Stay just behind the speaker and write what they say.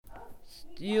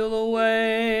Steal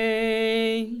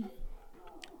away,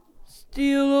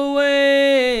 steal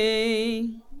away,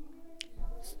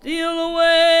 steal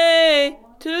away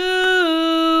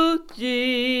to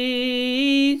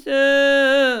Jesus.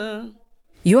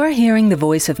 You are hearing the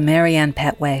voice of Marianne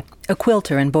Petway, a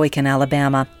quilter in Boykin,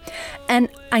 Alabama. And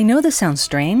I know this sounds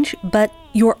strange, but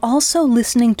you're also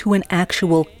listening to an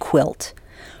actual quilt.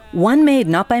 One made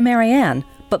not by Marianne,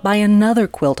 but by another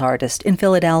quilt artist in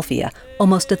Philadelphia,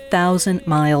 almost 1,000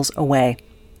 miles away.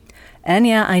 And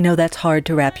yeah, I know that's hard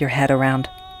to wrap your head around.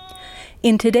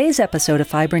 In today's episode of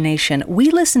Fiber Nation,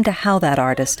 we listen to how that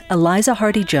artist, Eliza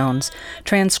Hardy Jones,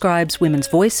 transcribes women's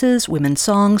voices, women's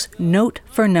songs, note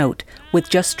for note, with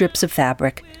just strips of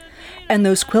fabric. And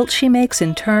those quilts she makes,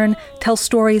 in turn, tell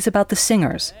stories about the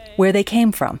singers, where they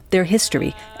came from, their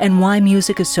history, and why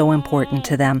music is so important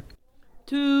to them.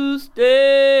 To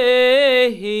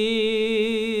stay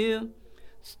here,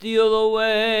 steal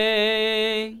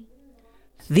away.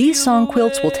 These song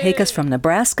quilts will take us from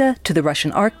Nebraska to the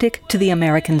Russian Arctic to the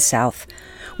American South.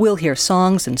 We'll hear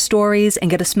songs and stories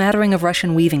and get a smattering of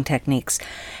Russian weaving techniques.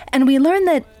 And we learn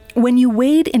that when you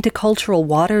wade into cultural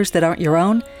waters that aren't your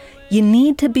own, you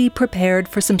need to be prepared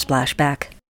for some splashback.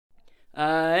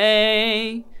 I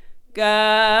ain't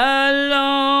got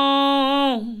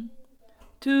long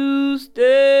to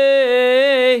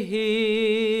stay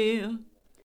here.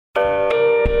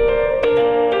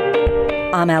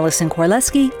 I'm Allison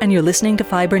Korleski, and you're listening to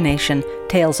Fiber Nation,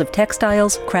 tales of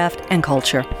textiles, craft, and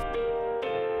culture.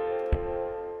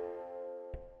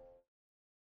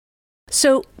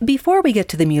 So, before we get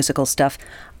to the musical stuff,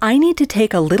 I need to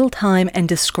take a little time and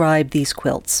describe these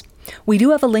quilts. We do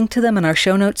have a link to them on our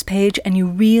show notes page, and you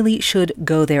really should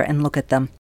go there and look at them.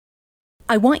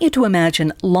 I want you to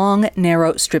imagine long,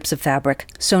 narrow strips of fabric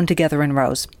sewn together in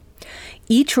rows.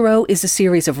 Each row is a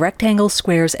series of rectangles,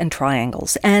 squares, and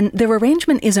triangles, and their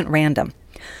arrangement isn't random.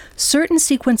 Certain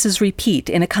sequences repeat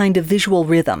in a kind of visual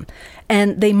rhythm,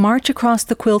 and they march across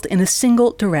the quilt in a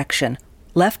single direction,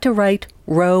 left to right,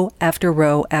 row after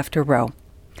row after row.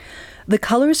 The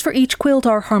colors for each quilt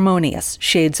are harmonious,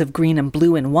 shades of green and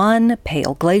blue in one,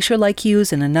 pale glacier-like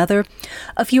hues in another,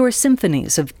 a few are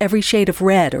symphonies of every shade of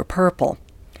red or purple.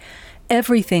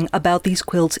 Everything about these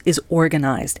quilts is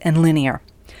organized and linear.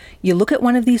 You look at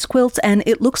one of these quilts and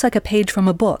it looks like a page from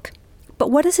a book.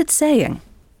 But what is it saying?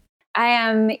 I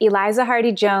am Eliza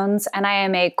Hardy Jones, and I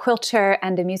am a quilter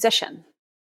and a musician.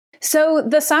 So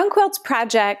the Song Quilts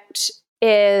Project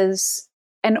is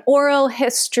an oral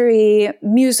history,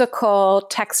 musical,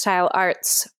 textile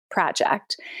arts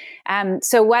project.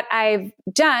 So what I've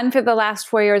done for the last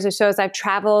 4 years or so is I've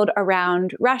traveled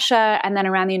around Russia and then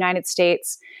around the United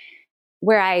States,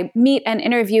 where I meet and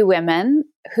interview women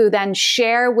who then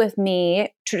share with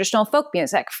me traditional folk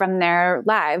music from their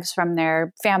lives, from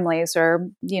their families, or,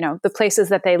 the places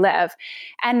that they live.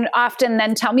 And often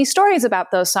then tell me stories about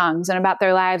those songs and about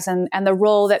their lives and the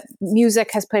role that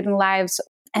music has played in lives.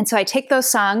 And so I take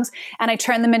those songs and I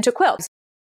turn them into quilts.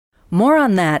 More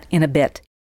on that in a bit.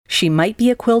 She might be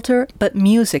a quilter, but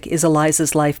music is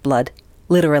Eliza's lifeblood,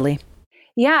 literally.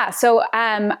 Yeah, so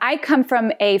I come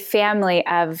from a family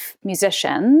of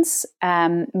musicians.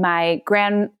 My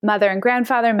grandmother and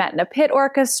grandfather met in a pit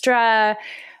orchestra.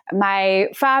 My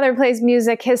father plays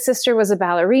music. His sister was a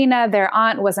ballerina. Their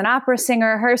aunt was an opera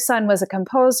singer. Her son was a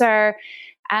composer.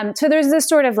 So there's this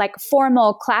sort of like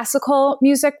formal classical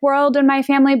music world in my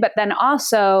family, but then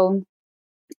also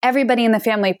everybody in the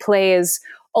family plays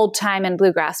old time and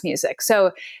bluegrass music.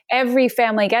 So every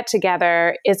family get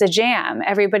together is a jam.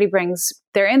 Everybody brings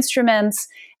their instruments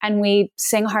and we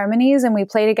sing harmonies and we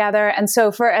play together. And so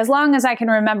for as long as I can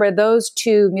remember, those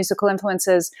two musical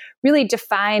influences really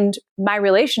defined my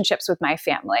relationships with my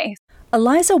family.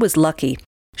 Eliza was lucky.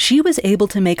 She was able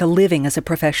to make a living as a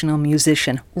professional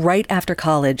musician right after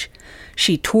college.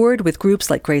 She toured with groups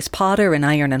like Grace Potter and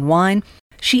Iron and Wine.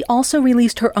 She also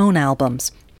released her own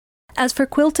albums. As for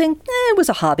quilting, it was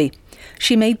a hobby.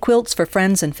 She made quilts for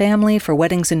friends and family, for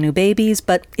weddings and new babies,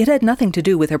 but it had nothing to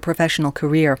do with her professional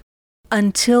career.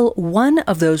 Until one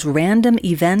of those random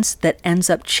events that ends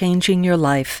up changing your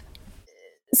life.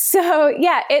 So,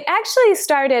 yeah, it actually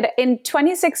started in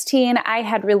 2016. I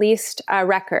had released a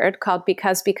record called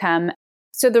Because Become.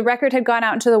 So the record had gone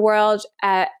out into the world.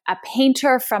 A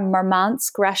painter from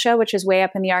Murmansk, Russia, which is way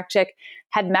up in the Arctic,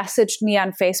 had messaged me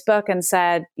on Facebook and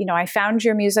said, I found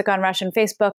your music on Russian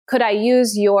Facebook. Could I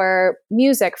use your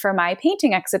music for my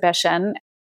painting exhibition?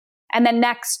 And then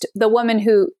next, the woman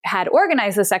who had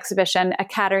organized this exhibition,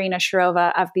 Ekaterina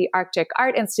Shirova of the Arctic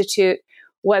Art Institute,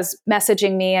 was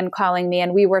messaging me and calling me.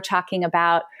 And we were talking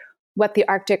about what the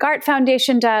Arctic Art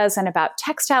Foundation does and about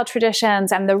textile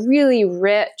traditions and the really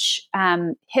rich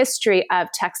history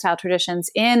of textile traditions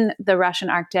in the Russian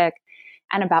Arctic,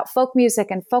 and about folk music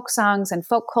and folk songs and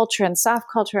folk culture and soft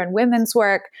culture and women's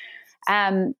work.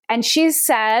 And she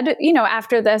said,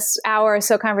 after this hour or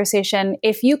so conversation,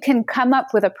 if you can come up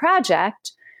with a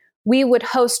project, we would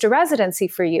host a residency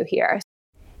for you here.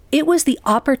 It was the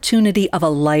opportunity of a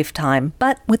lifetime,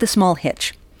 but with a small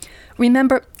hitch.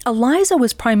 Remember, Eliza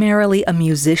was primarily a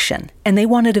musician, and they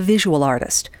wanted a visual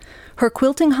artist. Her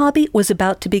quilting hobby was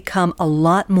about to become a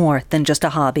lot more than just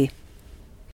a hobby.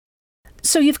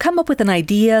 So you've come up with an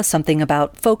idea, something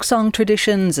about folk song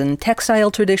traditions and textile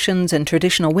traditions and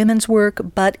traditional women's work,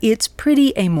 but it's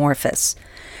pretty amorphous.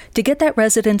 To get that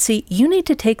residency, you need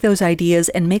to take those ideas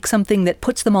and make something that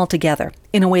puts them all together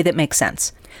in a way that makes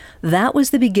sense. That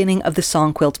was the beginning of the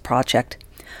Song Quilts project.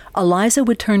 Eliza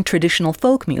would turn traditional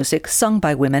folk music sung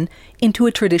by women into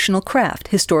a traditional craft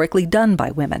historically done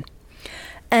by women.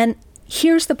 And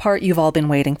here's the part you've all been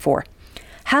waiting for.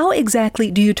 How exactly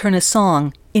do you turn a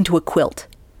song into a quilt?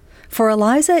 For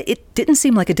Eliza, it didn't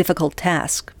seem like a difficult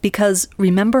task because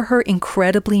remember her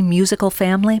incredibly musical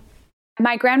family?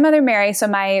 My grandmother Mary, so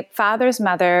my father's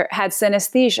mother, had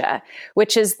synesthesia,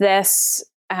 which is this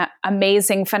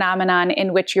amazing phenomenon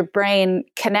in which your brain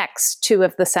connects two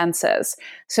of the senses.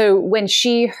 So when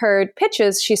she heard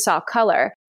pitches, she saw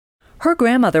color. Her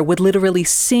grandmother would literally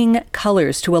sing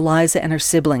colors to Eliza and her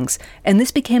siblings, and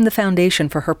this became the foundation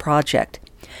for her project.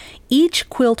 Each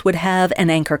quilt would have an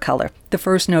anchor color, the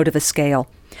first note of a scale.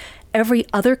 Every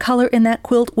other color in that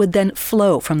quilt would then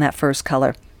flow from that first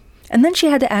color. And then she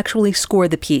had to actually score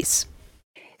the piece.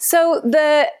 So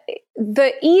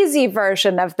the easy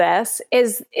version of this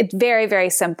is it's very, very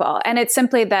simple. And it's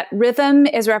simply that rhythm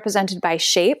is represented by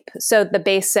shape. So the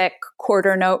basic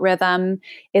quarter note rhythm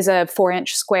is a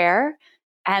 4-inch square,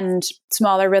 and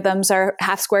smaller rhythms are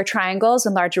half square triangles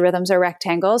and larger rhythms are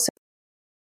rectangles.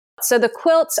 So the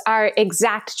quilts are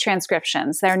exact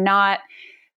transcriptions. They're not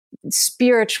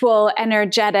spiritual,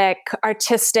 energetic,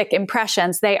 artistic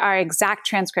impressions. They are exact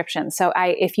transcriptions. So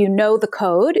if you know the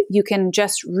code, you can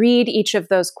just read each of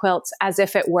those quilts as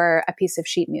if it were a piece of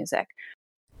sheet music.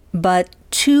 But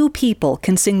two people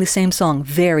can sing the same song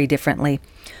very differently.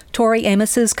 Tori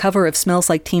Amos's cover of Smells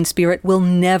Like Teen Spirit will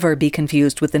never be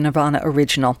confused with the Nirvana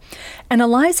original. And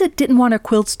Eliza didn't want her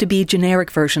quilts to be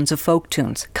generic versions of folk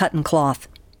tunes, cut in cloth.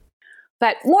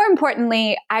 But more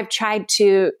importantly, I've tried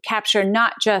to capture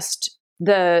not just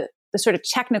the sort of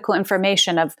technical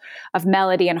information of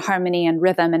melody and harmony and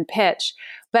rhythm and pitch,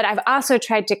 but I've also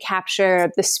tried to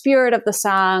capture the spirit of the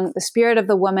song, the spirit of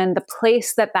the woman, the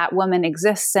place that that woman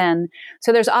exists in.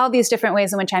 So there's all these different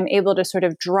ways in which I'm able to sort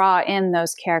of draw in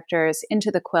those characters into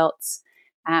the quilts,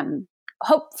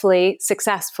 hopefully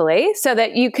successfully, so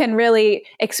that you can really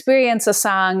experience a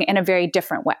song in a very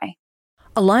different way.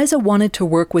 Eliza wanted to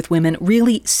work with women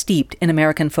really steeped in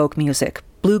American folk music.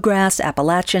 Bluegrass,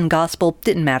 Appalachian, gospel,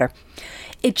 didn't matter.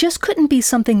 It just couldn't be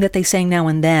something that they sang now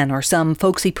and then or some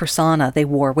folksy persona they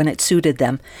wore when it suited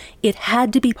them. It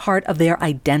had to be part of their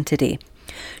identity.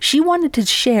 She wanted to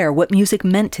share what music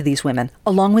meant to these women,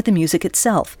 along with the music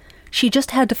itself. She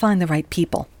just had to find the right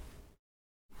people.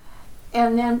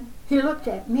 And then he looked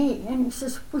at me and he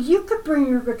says, well, you could bring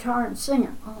your guitar and sing it.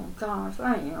 Oh, gosh,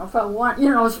 if I want,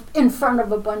 in front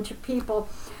of a bunch of people.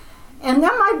 And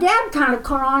then my dad kind of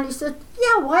caught on. He said,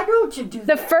 yeah, why don't you do that?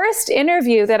 The first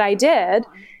interview that I did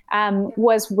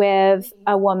was with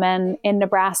a woman in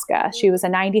Nebraska. She was a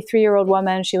 93-year-old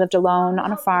woman. She lived alone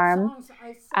on a farm.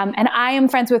 And I am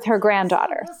friends with her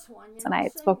granddaughter. And I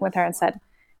had spoken with her and said,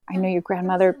 I know your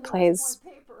grandmother plays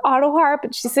auto harp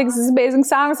and she sings these amazing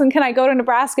songs, and can I go to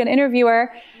Nebraska and interview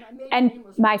her? And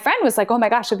my friend was like, oh my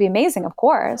gosh, it'd be amazing, of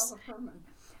course.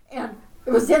 And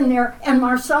it was in there, and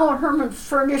Marcella Herman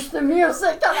furnished the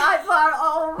music, and I thought,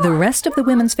 oh. The rest of the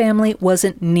women's family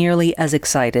wasn't nearly as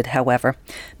excited, however,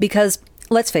 because,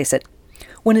 let's face it,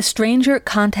 when a stranger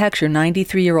contacts your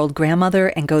 93-year-old grandmother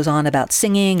and goes on about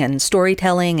singing and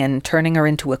storytelling and turning her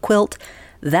into a quilt,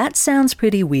 that sounds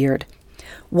pretty weird.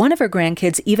 One of her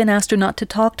grandkids even asked her not to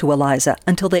talk to Eliza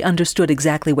until they understood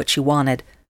exactly what she wanted.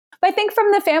 I think from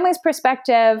the family's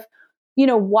perspective,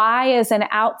 why is an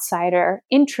outsider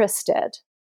interested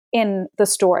in the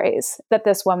stories that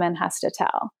this woman has to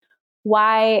tell?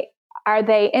 Why are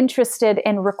they interested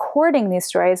in recording these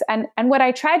stories? And what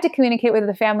I tried to communicate with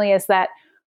the family is that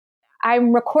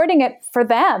I'm recording it for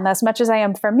them as much as I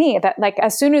am for me. That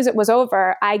as soon as it was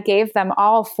over, I gave them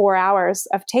all 4 hours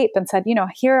of tape and said,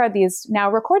 here are these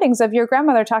now recordings of your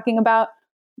grandmother talking about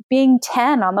being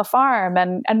 10 on the farm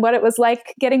and what it was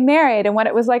like getting married and what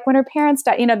it was like when her parents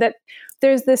died. That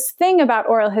there's this thing about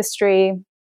oral history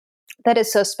that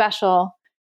is so special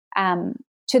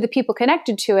to the people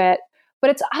connected to it, but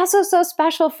it's also so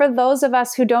special for those of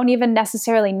us who don't even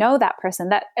necessarily know that person.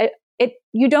 That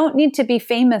you don't need to be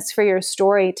famous for your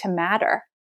story to matter.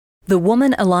 The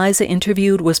woman Eliza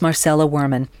interviewed was Marcella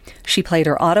Werman. She played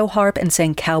her auto harp and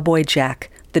sang Cowboy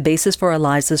Jack, the basis for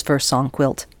Eliza's first song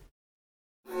quilt.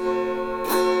 He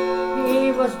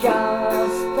was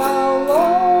just a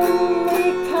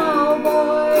lonely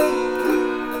cowboy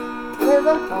with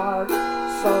a heart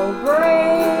so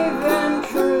brave and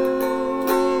true.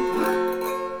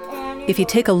 If you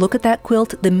take a look at that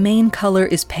quilt, the main color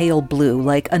is pale blue,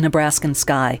 like a Nebraskan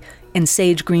sky, and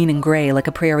sage green and gray, like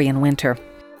a prairie in winter.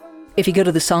 If you go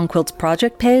to the Song Quilts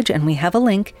project page, and we have a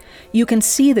link, you can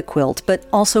see the quilt, but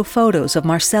also photos of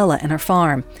Marcella and her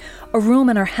farm, a room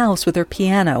in her house with her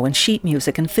piano and sheet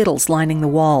music and fiddles lining the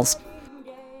walls.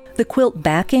 The quilt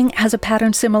backing has a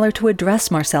pattern similar to a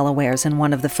dress Marcella wears in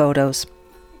one of the photos.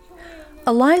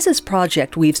 Eliza's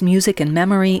project weaves music and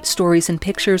memory, stories and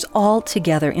pictures all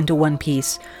together into one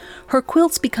piece. Her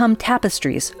quilts become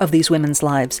tapestries of these women's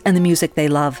lives and the music they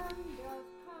love.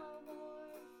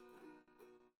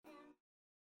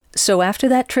 So after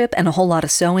that trip and a whole lot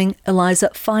of sewing, Eliza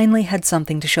finally had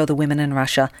something to show the women in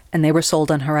Russia, and they were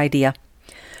sold on her idea.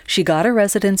 She got a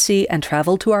residency and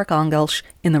traveled to Arkhangelsk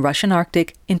in the Russian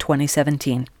Arctic in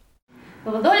 2017.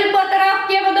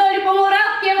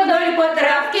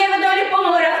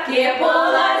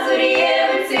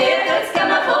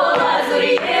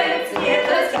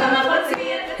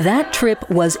 That trip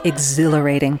was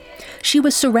exhilarating. She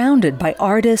was surrounded by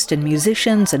artists and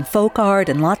musicians and folk art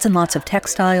and lots of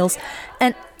textiles.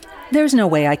 And there's no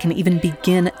way I can even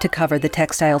begin to cover the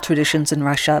textile traditions in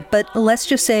Russia, but let's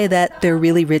just say that they're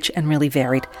really rich and really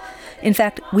varied. In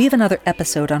fact, we have another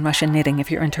episode on Russian knitting if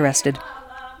you're interested.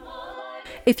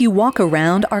 If you walk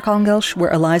around Arkhangelsk,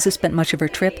 where Eliza spent much of her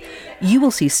trip, you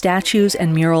will see statues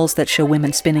and murals that show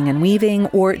women spinning and weaving,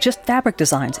 or just fabric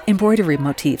designs, embroidery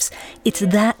motifs. It's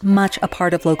that much a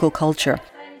part of local culture.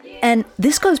 And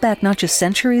this goes back not just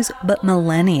centuries, but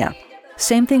millennia.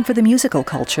 Same thing for the musical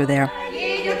culture there.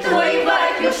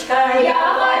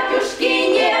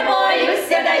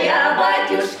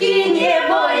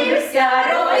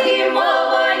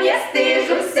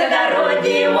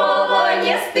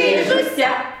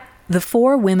 The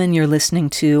four women you're listening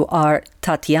to are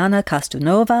Tatiana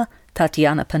Kostunova,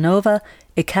 Tatiana Panova,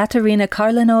 Ekaterina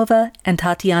Karlinova, and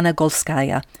Tatiana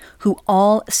Golskaya, who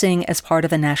all sing as part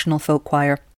of a national folk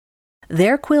choir.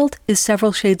 Their quilt is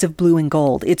several shades of blue and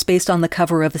gold. It's based on the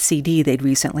cover of a CD they'd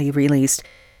recently released.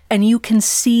 And you can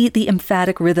see the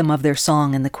emphatic rhythm of their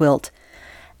song in the quilt.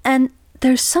 And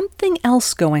there's something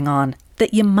else going on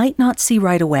that you might not see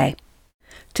right away.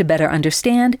 To better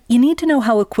understand, you need to know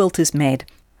how a quilt is made.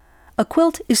 A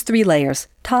quilt is 3 layers,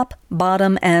 top,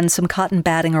 bottom, and some cotton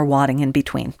batting or wadding in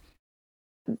between.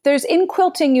 In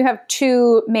quilting, you have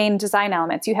 2 main design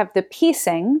elements. You have the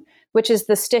piecing, which is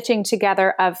the stitching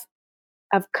together of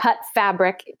cut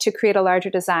fabric to create a larger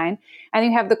design. And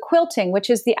you have the quilting, which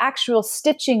is the actual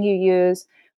stitching you use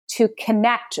to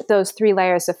connect those 3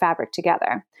 layers of fabric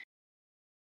together.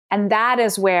 And that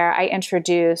is where I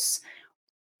introduce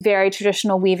very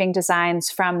traditional weaving designs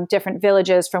from different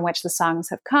villages from which the songs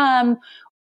have come.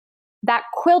 That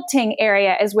quilting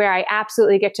area is where I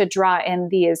absolutely get to draw in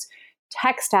these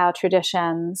textile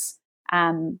traditions,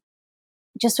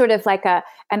 just sort of like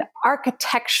an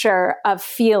architecture of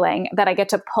feeling that I get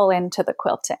to pull into the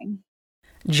quilting.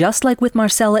 Just like with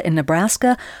Marcella in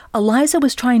Nebraska, Eliza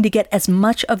was trying to get as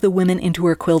much of the women into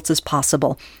her quilts as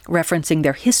possible, referencing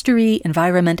their history,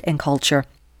 environment, and culture.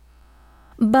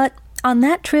 But on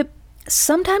that trip,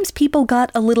 sometimes people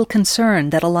got a little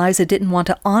concerned that Eliza didn't want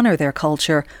to honor their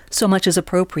culture so much as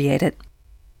appropriate it.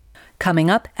 Coming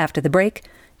up after the break,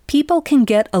 people can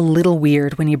get a little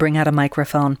weird when you bring out a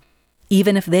microphone,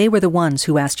 even if they were the ones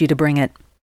who asked you to bring it.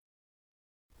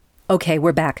 Okay,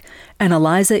 we're back, and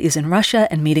Eliza is in Russia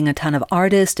and meeting a ton of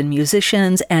artists and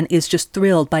musicians and is just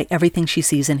thrilled by everything she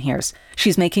sees and hears.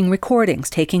 She's making recordings,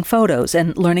 taking photos,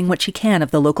 and learning what she can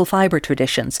of the local fiber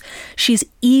traditions. She's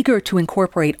eager to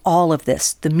incorporate all of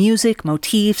this, the music,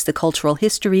 motifs, the cultural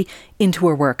history, into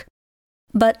her work.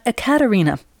 But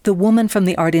Ekaterina, the woman from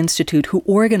the Art Institute who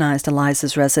organized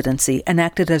Eliza's residency and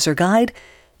acted as her guide,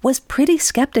 was pretty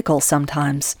skeptical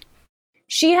sometimes.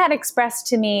 She had expressed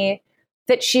to me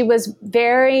that she was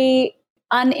very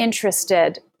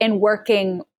uninterested in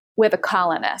working with a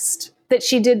colonist, that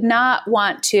she did not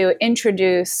want to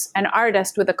introduce an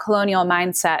artist with a colonial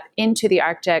mindset into the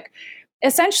Arctic,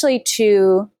 essentially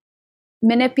to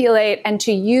manipulate and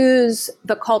to use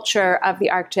the culture of the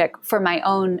Arctic for my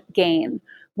own gain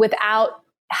without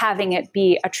having it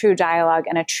be a true dialogue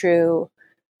and a true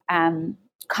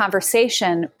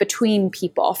conversation between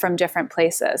people from different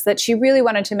places. That she really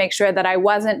wanted to make sure that I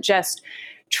wasn't just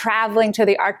traveling to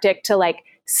the Arctic to like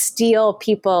steal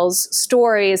people's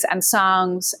stories and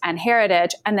songs and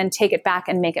heritage and then take it back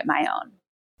and make it my own.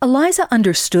 Eliza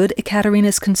understood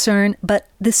Ekaterina's concern, but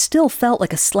this still felt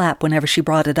like a slap whenever she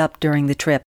brought it up during the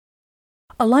trip.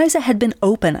 Eliza had been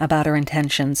open about her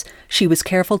intentions. She was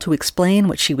careful to explain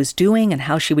what she was doing and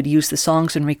how she would use the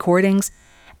songs and recordings,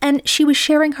 and she was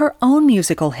sharing her own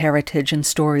musical heritage and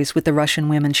stories with the Russian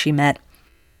women she met.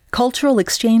 Cultural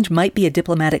exchange might be a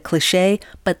diplomatic cliché,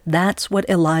 but that's what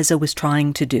Eliza was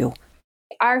trying to do.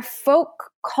 Our folk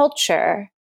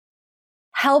culture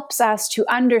helps us to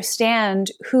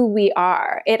understand who we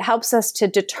are. It helps us to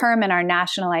determine our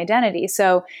national identity.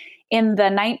 So in the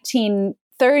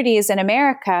 1930s in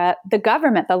America, the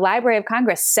government, the Library of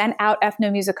Congress, sent out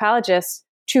ethnomusicologists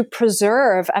to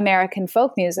preserve American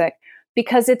folk music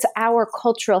because it's our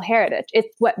cultural heritage.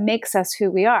 It's what makes us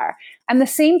who we are. And the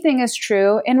same thing is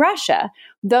true in Russia.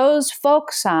 Those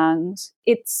folk songs,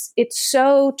 it's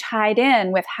so tied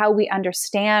in with how we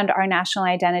understand our national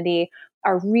identity,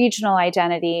 our regional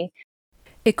identity.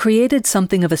 It created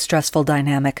something of a stressful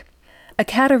dynamic.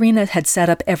 Ekaterina had set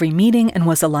up every meeting and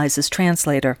was Eliza's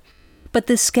translator. But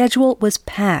the schedule was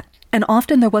packed, and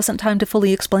often there wasn't time to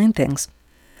fully explain things.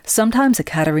 Sometimes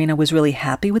Ekaterina was really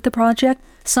happy with the project,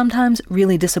 sometimes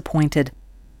really disappointed.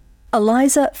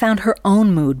 Eliza found her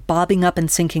own mood bobbing up and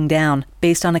sinking down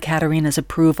based on Ekaterina's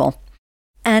approval.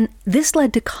 And this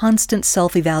led to constant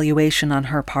self-evaluation on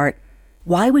her part.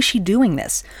 Why was she doing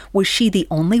this? Was she the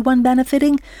only one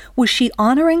benefiting? Was she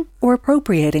honoring or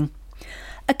appropriating?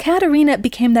 Ekaterina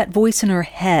became that voice in her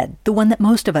head, the one that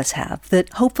most of us have,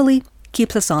 that hopefully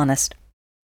keeps us honest.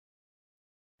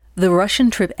 The Russian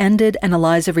trip ended and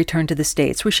Eliza returned to the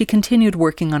States, where she continued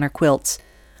working on her quilts.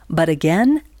 But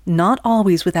again, not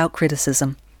always without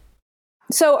criticism.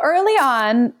 So early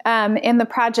on in the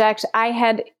project, I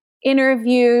had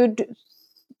interviewed,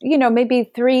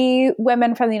 maybe 3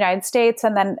 women from the United States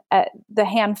and then the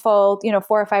handful, 4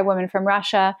 or 5 women from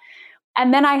Russia.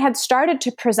 And then I had started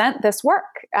to present this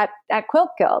work at quilt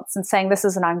guilds and saying, this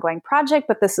is an ongoing project,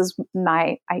 but this is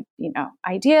my,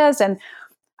 ideas, and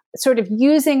sort of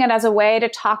using it as a way to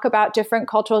talk about different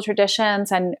cultural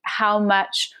traditions and how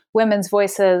much women's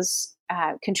voices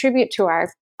contribute to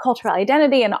our cultural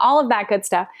identity and all of that good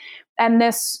stuff. And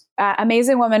this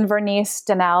amazing woman, Vernice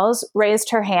Danels, raised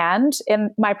her hand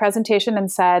in my presentation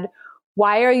and said,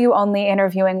 "Why are you only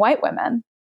interviewing white women?"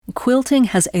 Quilting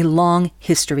has a long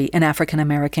history in African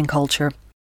American culture,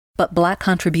 but Black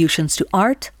contributions to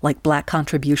art, like Black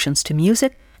contributions to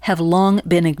music, have long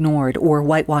been ignored or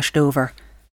whitewashed over.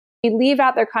 We leave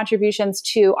out their contributions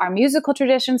to our musical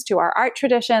traditions, to our art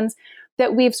traditions,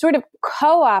 that we've sort of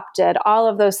co-opted all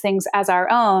of those things as our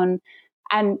own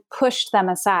and pushed them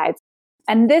aside.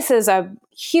 And this is a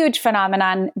huge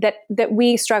phenomenon that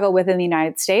we struggle with in the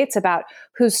United States about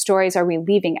whose stories are we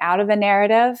leaving out of a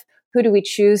narrative, who do we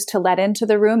choose to let into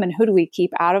the room, and who do we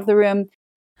keep out of the room.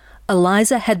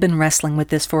 Eliza had been wrestling with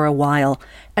this for a while,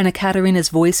 and Ekaterina's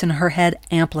voice in her head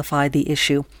amplified the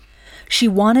issue. She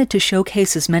wanted to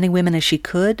showcase as many women as she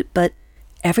could, but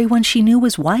everyone she knew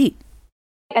was white.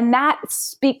 And that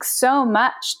speaks so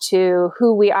much to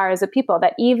who we are as a people,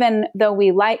 that even though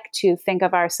we like to think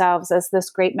of ourselves as this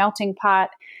great melting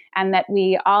pot and that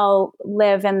we all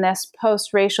live in this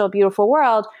post-racial, beautiful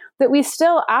world, that we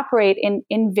still operate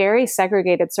in very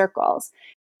segregated circles.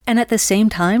 And at the same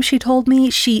time, she told me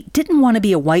she didn't want to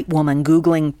be a white woman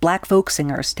Googling Black folk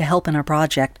singers to help in her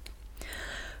project.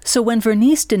 So when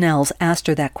Vernice Danels asked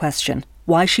her that question,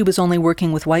 why she was only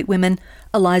working with white women,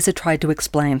 Eliza tried to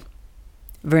explain.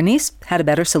 Vernice had a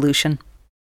better solution.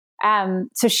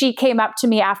 So she came up to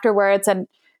me afterwards and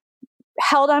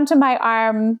held onto my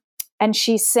arm, and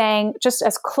she sang just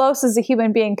as close as a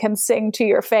human being can sing to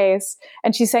your face.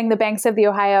 And she sang The Banks of the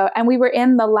Ohio. And we were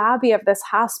in the lobby of this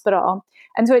hospital.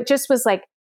 And so it just was like,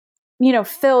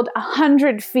 filled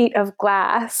 100 feet of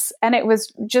glass. And it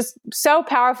was just so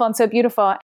powerful and so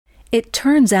beautiful. It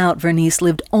turns out Vernice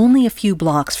lived only a few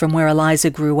blocks from where Eliza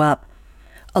grew up.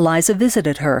 Eliza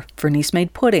visited her. Vernice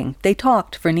made pudding. They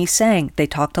talked. Vernice sang. They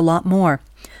talked a lot more.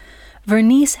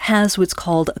 Vernice has what's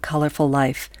called a colorful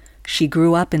life. She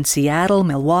grew up in Seattle,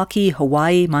 Milwaukee,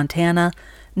 Hawaii, Montana,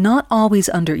 not always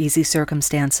under easy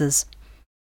circumstances.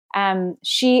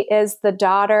 She is the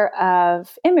daughter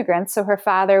of immigrants. So her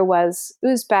father was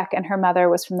Uzbek and her mother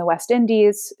was from the West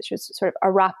Indies. She was sort of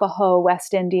Arapaho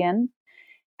West Indian.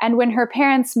 And when her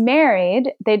parents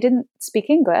married, they didn't speak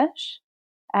English.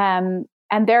 And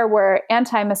there were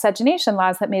anti-miscegenation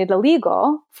laws that made it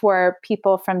illegal for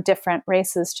people from different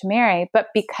races to marry. But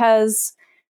because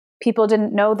people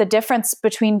didn't know the difference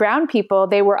between brown people,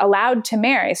 they were allowed to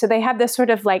marry. So they had this sort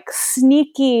of like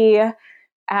sneaky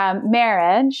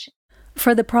marriage.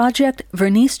 For the project,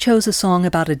 Vernice chose a song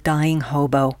about a dying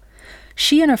hobo.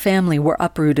 She and her family were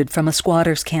uprooted from a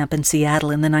squatters' camp in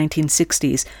Seattle in the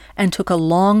 1960s and took a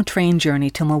long train journey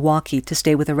to Milwaukee to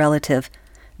stay with a relative.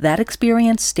 That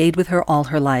experience stayed with her all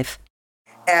her life.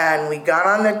 And we got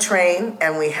on the train,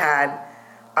 and we had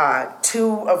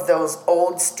 2 of those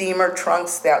old steamer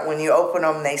trunks that when you open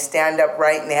them, they stand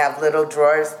upright and they have little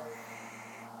drawers.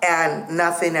 And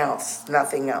nothing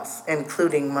else,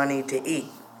 including money to eat.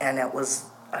 And it was,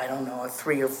 I don't know, a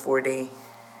 3 or 4 day.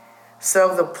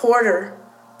 So the porter,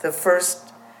 the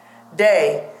first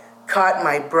day, caught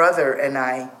my brother and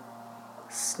I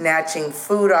snatching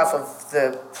food off of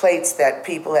the plates that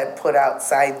people had put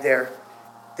outside their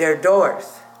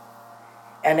doors.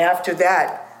 And after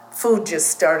that, food just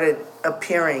started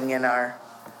appearing in our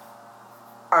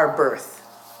berth.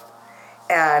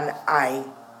 And I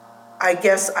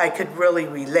guess I could really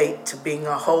relate to being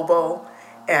a hobo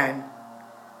and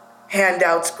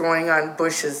handouts growing on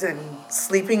bushes and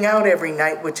sleeping out every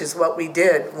night, which is what we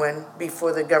did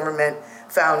before the government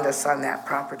found us on that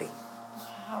property.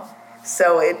 Wow.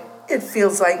 So it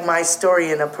feels like my story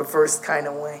in a perverse kind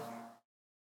of way.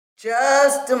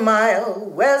 Just a mile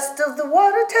west of the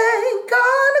water tank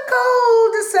on a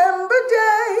cold December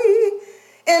day,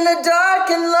 in a dark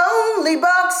and lonely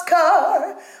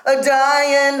boxcar, a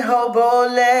dying hobo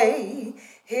lay.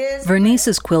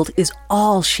 Vernice's quilt is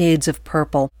all shades of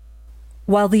purple.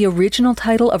 While the original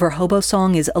title of her hobo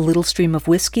song is A Little Stream of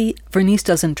Whiskey, Vernice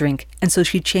doesn't drink, and so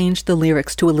she changed the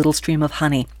lyrics to A Little Stream of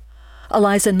Honey.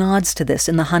 Eliza nods to this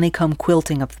in the honeycomb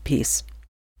quilting of the piece.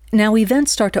 Now,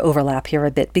 events start to overlap here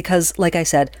a bit because, like I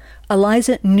said,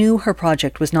 Eliza knew her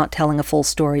project was not telling a full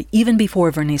story even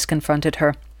before Vernice confronted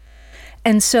her.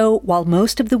 And so, while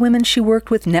most of the women she worked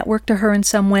with networked to her in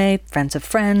some way, friends of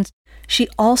friends, she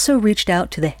also reached out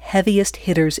to the heaviest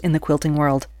hitters in the quilting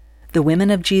world, the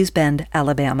women of Gee's Bend,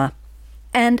 Alabama.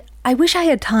 And I wish I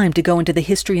had time to go into the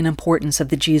history and importance of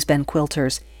the Gee's Bend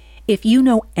quilters. If you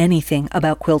know anything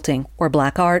about quilting, or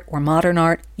black art, or modern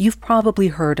art, you've probably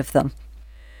heard of them.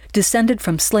 Descended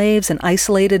from slaves and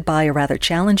isolated by a rather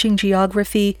challenging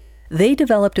geography, they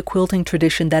developed a quilting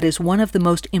tradition that is one of the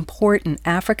most important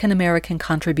African American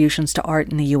contributions to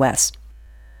art in the U.S.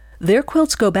 Their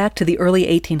quilts go back to the early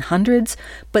 1800s,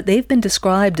 but they've been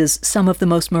described as some of the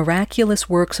most miraculous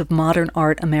works of modern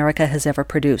art America has ever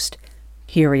produced.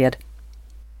 Period.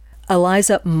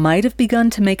 Eliza might have begun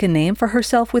to make a name for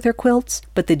herself with her quilts,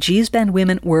 but the Gee's Bend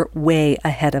women were way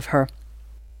ahead of her.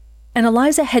 And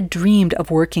Eliza had dreamed of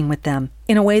working with them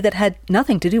in a way that had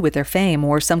nothing to do with their fame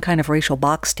or some kind of racial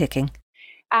box ticking.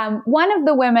 One of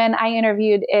the women I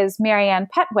interviewed is Marianne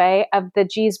Petway of the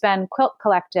Gee's Bend Quilt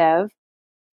Collective.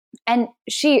 And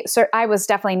I was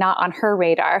definitely not on her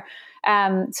radar.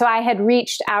 So I had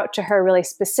reached out to her really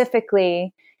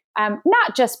specifically,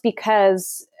 not just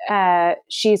because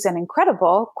she's an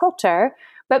incredible quilter,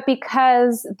 but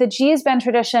because the Gee's Bend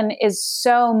tradition is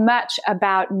so much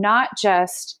about not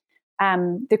just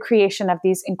the creation of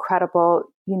these incredible,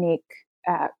 unique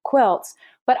quilts,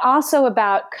 but also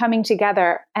about coming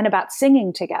together and about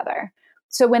singing together.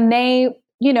 So when they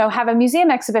have a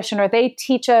museum exhibition or they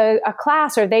teach a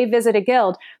class or they visit a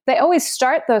guild, they always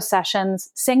start those sessions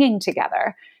singing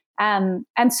together.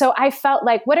 And so I felt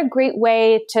like what a great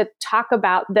way to talk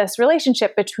about this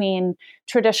relationship between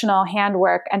traditional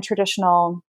handwork and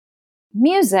traditional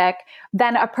music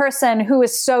than a person who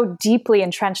is so deeply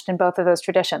entrenched in both of those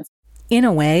traditions. In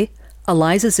a way,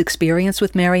 Eliza's experience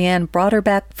with Marianne brought her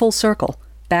back full circle,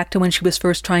 back to when she was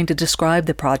first trying to describe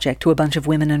the project to a bunch of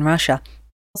women in Russia.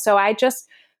 So I just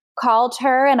called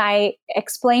her and I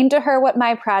explained to her what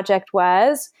my project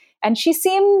was, and she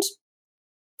seemed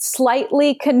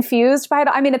slightly confused by it.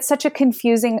 I mean, it's such a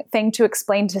confusing thing to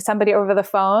explain to somebody over the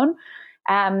phone.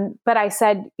 But I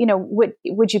said,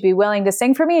 would you be willing to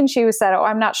sing for me? And she said, oh,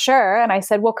 I'm not sure. And I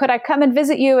said, well, could I come and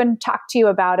visit you and talk to you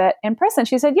about it in person?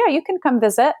 She said, yeah, you can come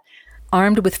visit.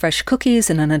 Armed with fresh cookies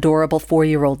and an adorable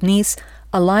 4-year-old niece,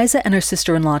 Eliza and her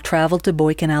sister-in-law traveled to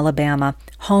Boykin, Alabama,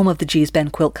 home of the Gee's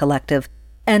Bend Quilt Collective,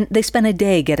 and they spent a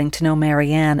day getting to know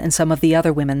Marianne and some of the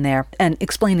other women there and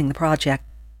explaining the project.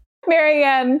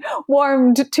 Marianne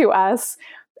warmed to us,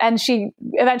 and she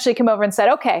eventually came over and said,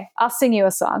 okay, I'll sing you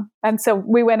a song. And so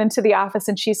we went into the office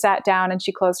and she sat down and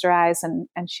she closed her eyes and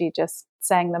she just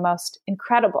sang the most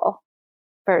incredible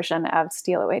version of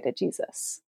Steal Away to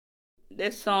Jesus.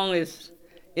 That song is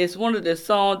one of the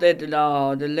songs that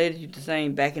the ladies used to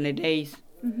sing back in the days.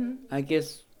 Mm-hmm. I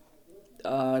guess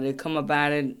they come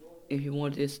about it if you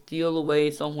want to steal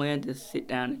away somewhere and just sit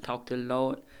down and talk to the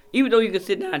Lord. Even though you can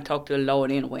sit down and talk to the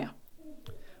Lord anywhere.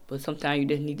 But sometimes you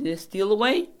just need to just steal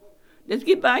away. Just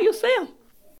get by yourself.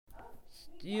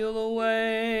 Steal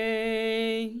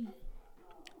away.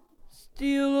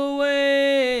 Steal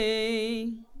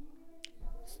away.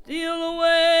 Steal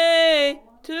away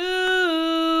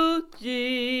to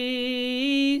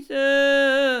Jesus.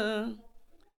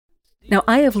 Now,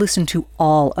 I have listened to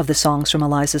all of the songs from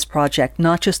Eliza's project,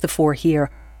 not just the 4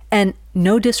 here. And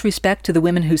no disrespect to the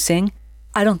women who sing,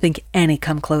 I don't think any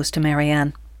come close to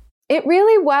Marianne. It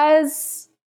really was,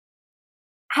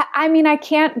 I mean, I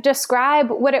can't describe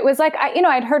what it was like.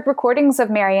 I'd heard recordings of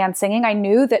Marianne singing. I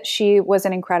knew that she was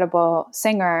an incredible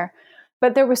singer,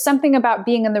 but there was something about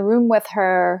being in the room with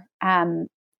her,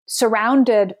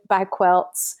 surrounded by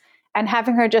quilts, and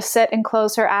having her just sit and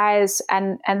close her eyes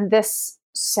and this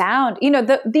sound.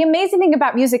 The amazing thing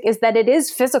about music is that it is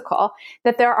physical,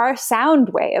 that there are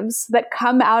sound waves that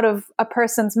come out of a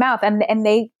person's mouth and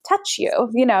they touch you,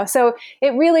 so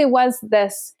it really was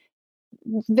this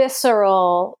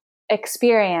visceral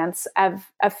experience of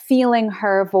feeling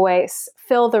her voice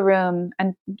fill the room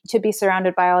and to be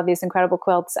surrounded by all of these incredible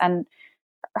quilts. And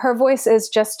her voice is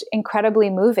just incredibly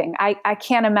moving. I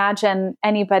can't imagine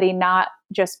anybody not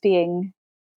just being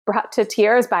brought to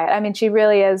tears by it. I mean, she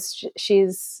really is.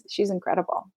 She's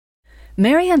incredible.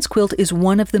 Marianne's quilt is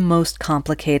one of the most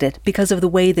complicated because of the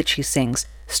way that she sings,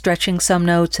 stretching some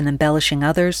notes and embellishing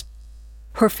others.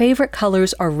 Her favorite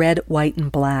colors are red, white,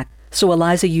 and black, so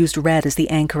Eliza used red as the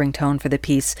anchoring tone for the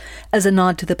piece, as a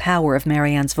nod to the power of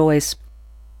Marianne's voice.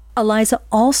 Eliza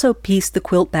also pieced the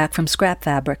quilt back from scrap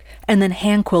fabric and then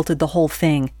hand-quilted the whole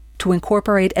thing to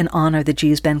incorporate and honor the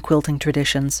Gee's Bend quilting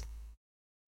traditions.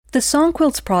 The Song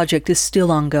Quilts project is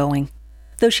still ongoing.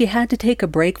 Though she had to take a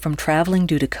break from traveling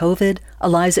due to COVID,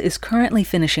 Eliza is currently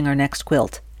finishing her next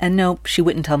quilt. And no, she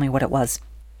wouldn't tell me what it was.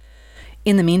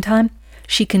 In the meantime,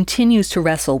 she continues to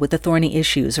wrestle with the thorny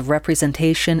issues of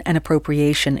representation and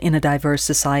appropriation in a diverse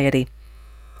society.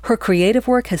 Her creative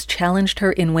work has challenged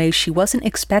her in ways she wasn't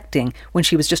expecting when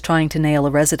she was just trying to nail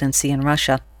a residency in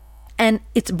Russia. And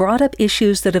it's brought up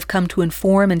issues that have come to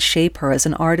inform and shape her as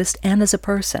an artist and as a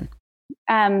person.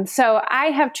 So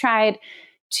I have tried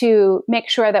to make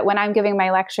sure that when I'm giving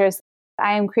my lectures,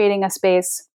 I am creating a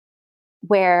space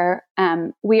where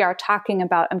we are talking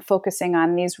about and focusing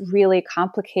on these really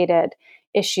complicated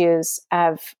issues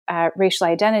of racial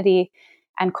identity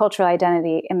and cultural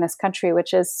identity in this country,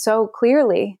 which is so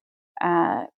clearly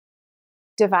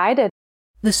divided.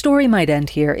 The story might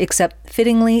end here, except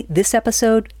fittingly, this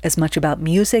episode, as much about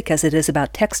music as it is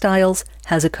about textiles,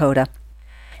 has a coda.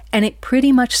 And it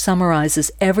pretty much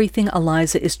summarizes everything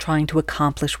Eliza is trying to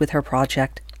accomplish with her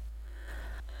project.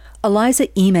 Eliza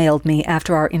emailed me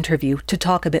after our interview to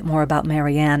talk a bit more about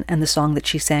Marianne and the song that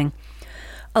she sang.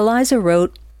 Eliza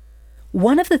wrote,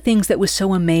 "One of the things that was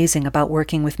so amazing about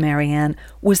working with Marianne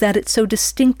was that it so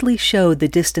distinctly showed the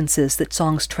distances that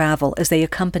songs travel as they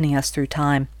accompany us through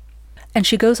time." And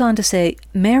she goes on to say,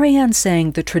 Marianne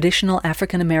sang the traditional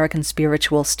African-American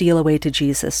spiritual Steal Away to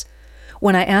Jesus.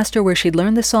 When I asked her where she'd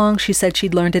learned the song, she said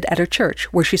she'd learned it at her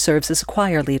church, where she serves as a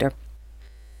choir leader.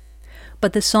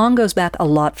 But the song goes back a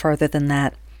lot farther than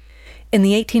that. In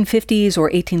the 1850s or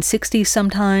 1860s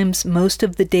sometimes, most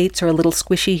of the dates are a little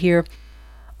squishy here,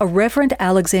 a Reverend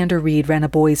Alexander Reed ran a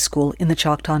boys' school in the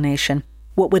Choctaw Nation,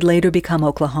 what would later become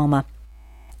Oklahoma.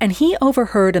 And he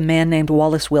overheard a man named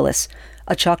Wallace Willis,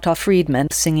 a Choctaw freedman,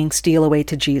 singing Steal Away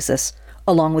to Jesus,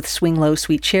 along with Swing Low,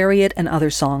 Sweet Chariot and other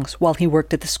songs while he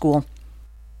worked at the school.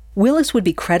 Willis would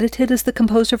be credited as the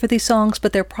composer for these songs,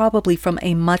 but they're probably from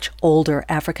a much older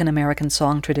African-American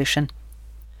song tradition.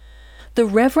 The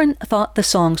Reverend thought the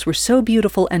songs were so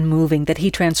beautiful and moving that he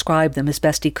transcribed them as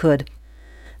best he could.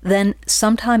 Then,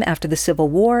 sometime after the Civil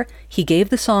War, he gave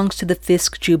the songs to the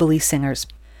Fisk Jubilee Singers.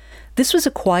 This was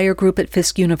a choir group at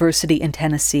Fisk University in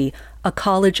Tennessee, a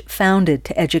college founded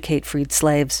to educate freed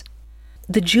slaves.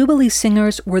 The Jubilee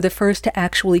Singers were the first to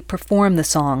actually perform the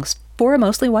songs for a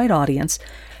mostly white audience,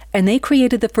 and they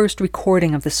created the first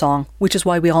recording of the song, which is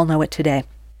why we all know it today.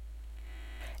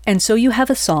 And so you have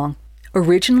a song,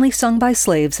 originally sung by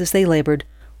slaves as they labored,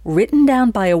 written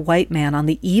down by a white man on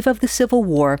the eve of the Civil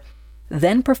War,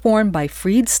 then performed by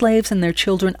freed slaves and their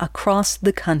children across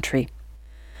the country.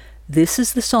 This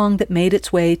is the song that made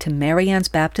its way to Marianne's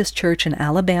Baptist Church in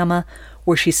Alabama,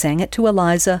 where she sang it to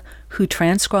Eliza, who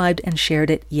transcribed and shared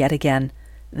it yet again,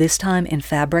 this time in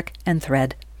fabric and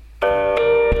thread.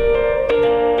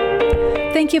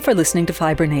 Thank you for listening to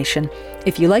Fiber Nation.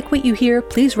 If you like what you hear,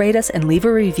 please rate us and leave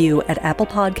a review at Apple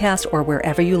Podcasts or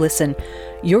wherever you listen.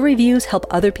 Your reviews help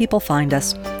other people find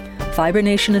us. Fiber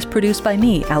Nation is produced by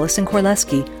me, Allison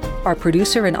Korleski. Our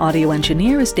producer and audio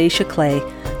engineer is Daisha Clay.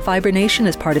 Fiber Nation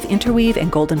is part of Interweave and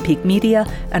Golden Peak Media,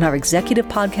 and our executive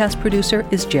podcast producer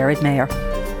is Jared Mayer.